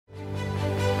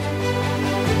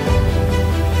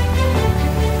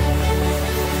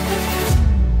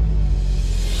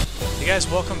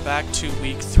guys, welcome back to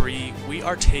week 3. We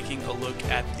are taking a look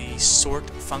at the sort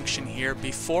function here.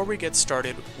 Before we get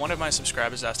started, one of my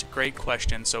subscribers asked a great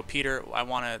question. So Peter, I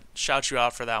want to shout you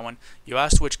out for that one. You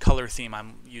asked which color theme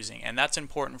I'm using, and that's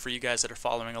important for you guys that are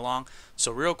following along.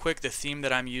 So real quick, the theme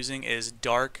that I'm using is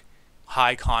dark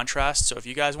high contrast. So if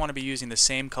you guys want to be using the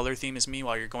same color theme as me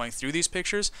while you're going through these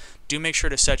pictures, do make sure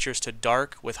to set yours to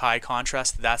dark with high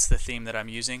contrast. That's the theme that I'm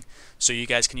using. So you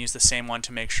guys can use the same one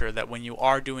to make sure that when you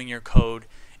are doing your code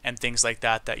and things like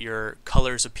that, that your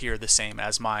colors appear the same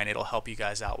as mine. It'll help you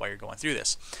guys out while you're going through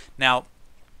this. Now,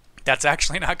 that's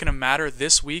actually not going to matter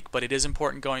this week, but it is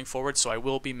important going forward, so I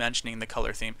will be mentioning the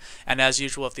color theme. And as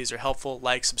usual, if these are helpful,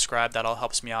 like, subscribe, that all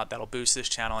helps me out. That'll boost this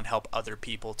channel and help other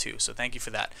people too. So thank you for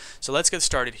that. So let's get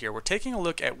started here. We're taking a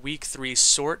look at week 3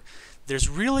 sort. There's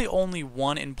really only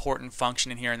one important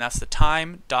function in here, and that's the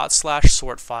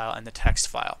time./sort file and the text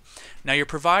file. Now you're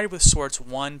provided with sorts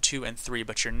 1, 2, and 3,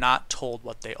 but you're not told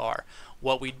what they are.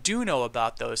 What we do know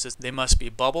about those is they must be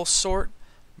bubble sort,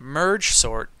 merge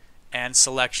sort, and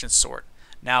selection sort.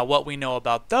 Now what we know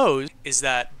about those is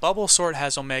that bubble sort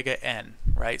has omega n,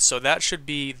 right? So that should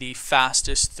be the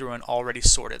fastest through an already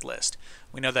sorted list.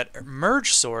 We know that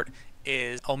merge sort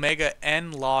is omega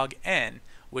n log n,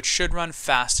 which should run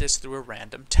fastest through a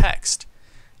random text.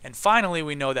 And finally,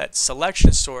 we know that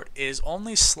selection sort is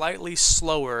only slightly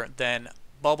slower than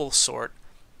bubble sort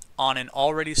on an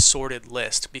already sorted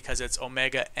list because it's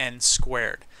omega n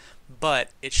squared. But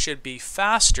it should be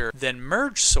faster than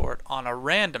merge sort on a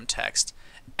random text,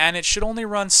 and it should only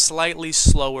run slightly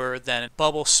slower than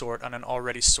bubble sort on an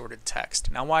already sorted text.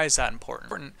 Now why is that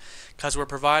important? Because we're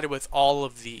provided with all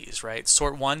of these, right?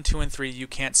 Sort 1, 2, and 3 you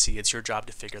can't see. It's your job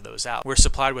to figure those out. We're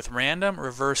supplied with random,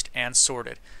 reversed, and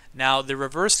sorted. Now the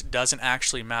reversed doesn't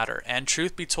actually matter, and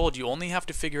truth be told, you only have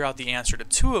to figure out the answer to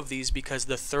 2 of these because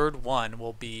the third one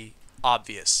will be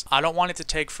obvious. I don't want it to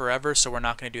take forever, so we're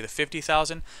not going to do the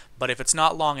 50,000, but if it's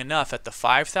not long enough at the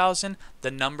 5,000,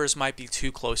 the numbers might be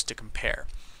too close to compare.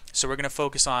 So we're going to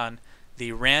focus on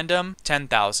the random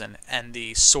 10,000 and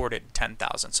the sorted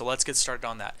 10,000. So let's get started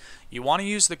on that. You want to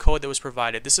use the code that was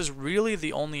provided. This is really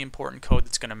the only important code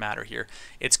that's going to matter here.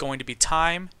 It's going to be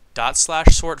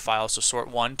time./sort file, so sort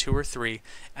 1, 2, or 3,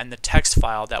 and the text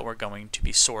file that we're going to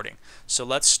be sorting. So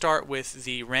let's start with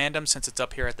the random, since it's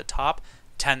up here at the top,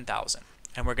 10,000,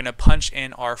 and we're going to punch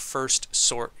in our first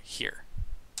sort here.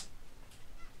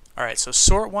 Alright, so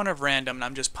sort 1 of random, and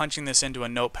I'm just punching this into a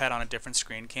notepad on a different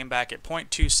screen, came back at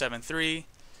 0.273,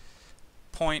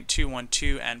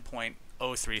 0.212, and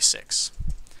 0.036.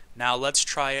 Now let's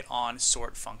try it on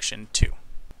sort function 2.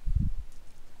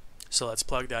 So let's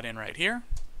plug that in right here,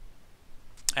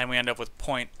 and we end up with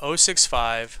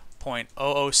 0.065,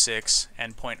 0.006,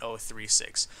 and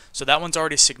 0.036. So that one's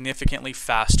already significantly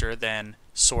faster than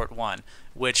sort 1,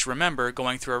 which, remember,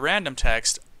 going through a random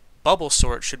text, bubble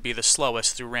sort should be the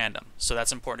slowest through random. So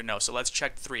that's important to know. So let's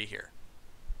check 3 here.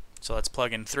 So let's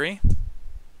plug in 3.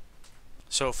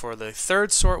 So for the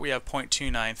third sort, we have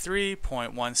 0.293,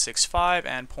 0.165,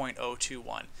 and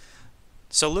 0.021.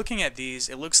 So looking at these,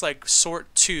 it looks like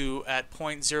sort 2 at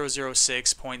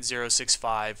 0.006,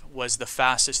 0.065 was the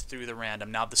fastest through the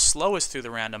random. Now the slowest through the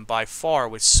random by far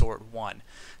was sort 1.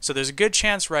 So there's a good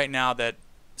chance right now that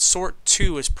sort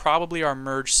 2 is probably our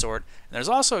merge sort, and there's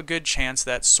also a good chance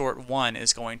that sort 1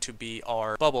 is going to be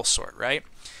our bubble sort, right?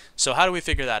 So how do we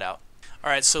figure that out?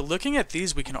 Alright, so looking at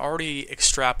these, we can already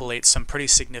extrapolate some pretty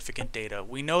significant data.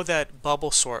 We know that bubble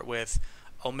sort with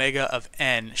omega of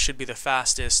n should be the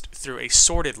fastest through a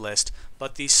sorted list,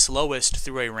 but the slowest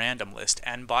through a random list,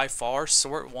 and by far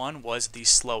sort 1 was the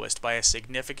slowest by a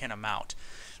significant amount.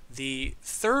 The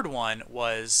third one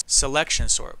was selection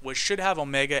sort, which should have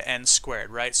omega n squared,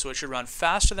 right? So it should run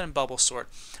faster than bubble sort,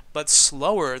 but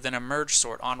slower than a merge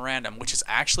sort on random, which is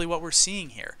actually what we're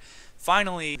seeing here.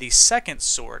 Finally, the second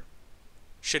sort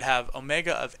should have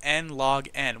omega of n log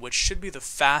n, which should be the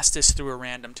fastest through a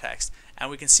random text. And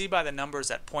we can see by the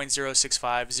numbers at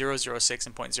 0.065, 0.006,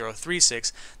 and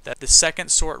 0.036 that the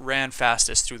second sort ran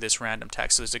fastest through this random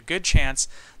text. So there's a good chance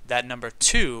that number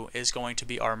 2 is going to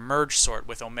be our merge sort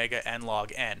with omega n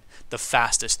log n, the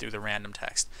fastest through the random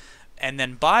text. And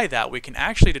then by that, we can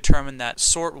actually determine that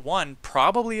sort 1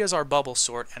 probably is our bubble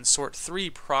sort and sort 3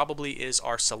 probably is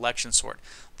our selection sort.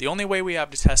 The only way we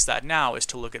have to test that now is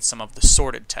to look at some of the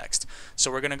sorted text. So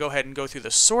we're going to go ahead and go through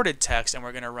the sorted text, and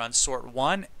we're going to run sort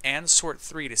 1 and sort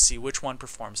 3 to see which one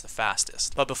performs the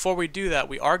fastest. But before we do that,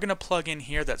 we are going to plug in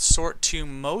here that sort 2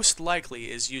 most likely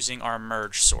is using our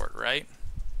merge sort, right?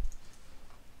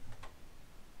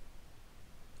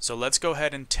 So let's go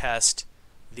ahead and test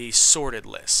the sorted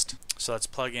list. So let's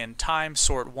plug in time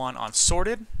sort 1 on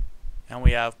sorted, and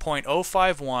we have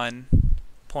 0.051,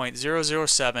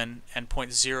 0.007, and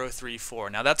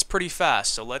 0.034. Now that's pretty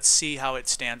fast, so let's see how it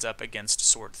stands up against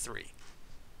sort 3.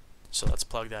 So let's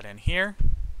plug that in here.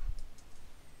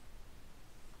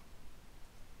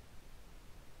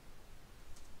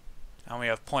 And we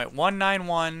have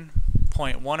 0.191,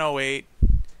 0.108,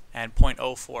 and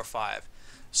 0.045.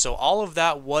 So all of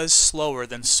that was slower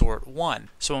than sort 1.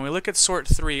 So when we look at sort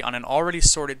 3 on an already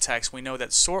sorted text, we know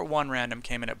that sort 1 random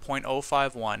came in at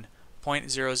 0.051,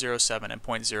 0.007, and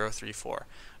 0.034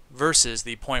 versus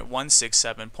the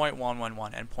 0.167,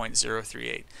 0.111, and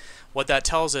 0.038. What that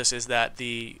tells us is that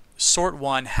the sort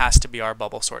 1 has to be our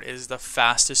bubble sort. It is the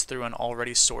fastest through an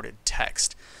already sorted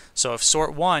text. So if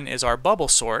sort 1 is our bubble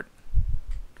sort,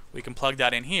 we can plug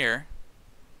that in here.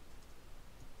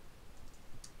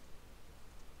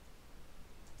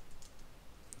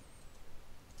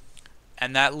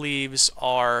 And that leaves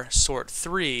our sort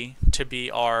 3 to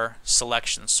be our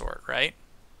selection sort, right?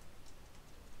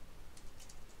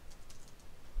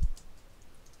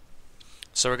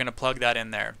 So we're going to plug that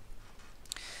in there.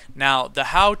 Now, the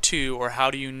how-to, or how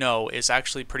do you know, is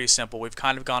actually pretty simple. We've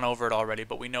kind of gone over it already,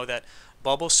 but we know that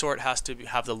bubble sort has to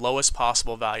have the lowest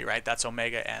possible value, right? That's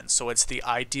omega n. So it's the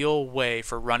ideal way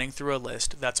for running through a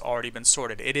list that's already been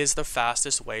sorted. It is the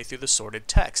fastest way through the sorted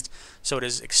text. So it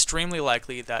is extremely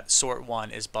likely that sort 1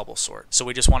 is bubble sort. So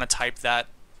we just want to type that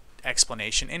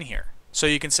explanation in here. So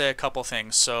you can say a couple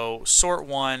things. So sort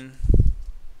 1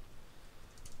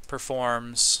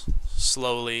 performs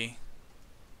slowly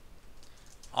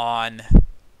on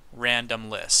random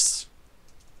lists,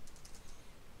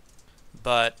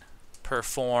 but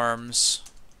performs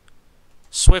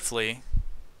swiftly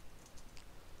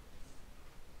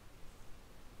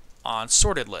on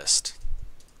sorted list.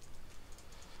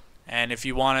 And if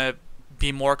you want to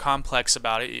be more complex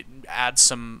about it, add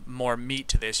some more meat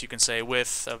to this, you can say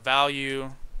with a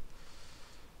value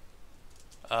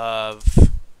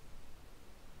of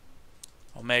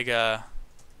omega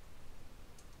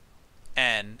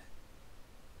n,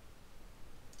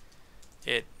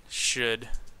 it should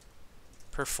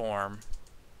perform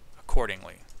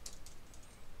accordingly.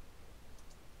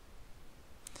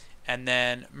 And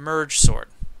then merge sort.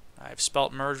 I've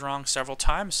spelt merge wrong several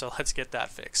times, so let's get that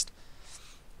fixed.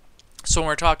 So when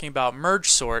we're talking about merge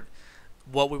sort,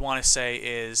 what we want to say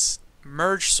is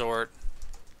merge sort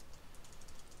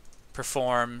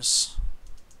performs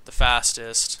the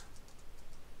fastest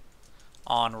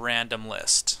on random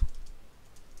list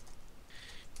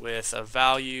with a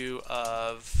value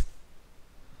of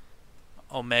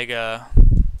omega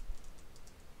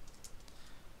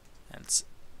and it's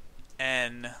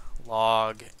n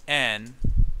log n.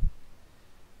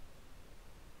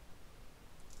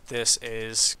 This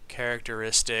is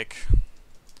characteristic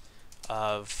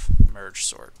of merge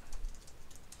sort.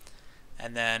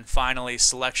 And then finally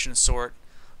selection sort.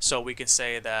 So we can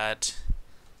say that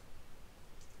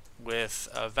with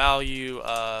a value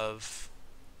of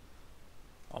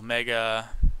omega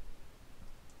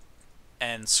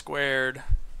n squared,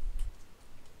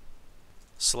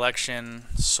 selection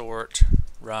sort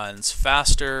runs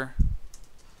faster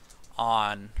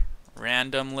on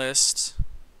random lists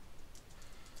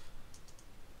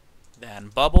than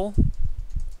bubble,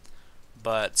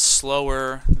 but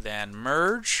slower than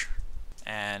merge,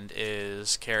 and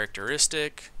is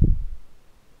characteristic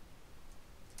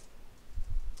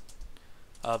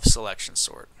of selection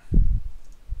sort.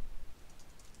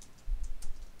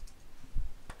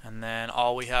 And then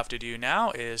all we have to do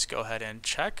now is go ahead and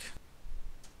check.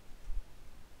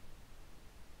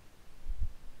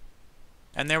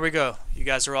 And there we go. You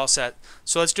guys are all set.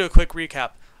 So let's do a quick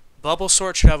recap. Bubble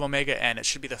sort should have omega n. It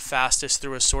should be the fastest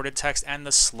through a sorted text and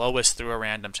the slowest through a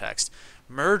random text.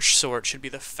 Merge sort should be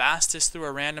the fastest through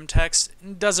a random text.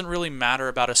 It doesn't really matter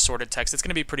about a sorted text. It's going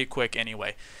to be pretty quick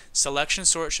anyway. Selection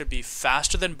sort should be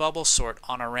faster than bubble sort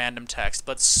on a random text,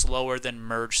 but slower than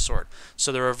merge sort.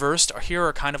 So the reversed here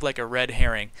are kind of like a red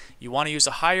herring. You want to use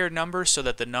a higher number so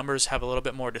that the numbers have a little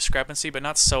bit more discrepancy, but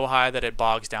not so high that it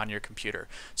bogs down your computer.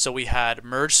 So we had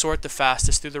merge sort the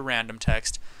fastest through the random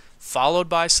text, followed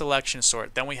by selection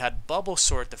sort. Then we had bubble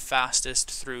sort the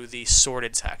fastest through the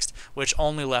sorted text, which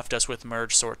only left us with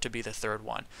merge sort to be the third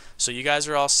one. So you guys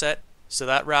are all set. So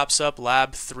that wraps up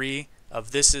lab 3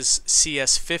 of This is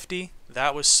CS50.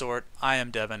 That was Sort. I am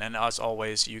Devin, and as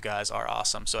always, you guys are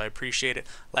awesome. So I appreciate it.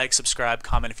 Like, subscribe,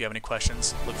 comment if you have any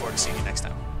questions. Look forward to seeing you next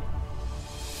time.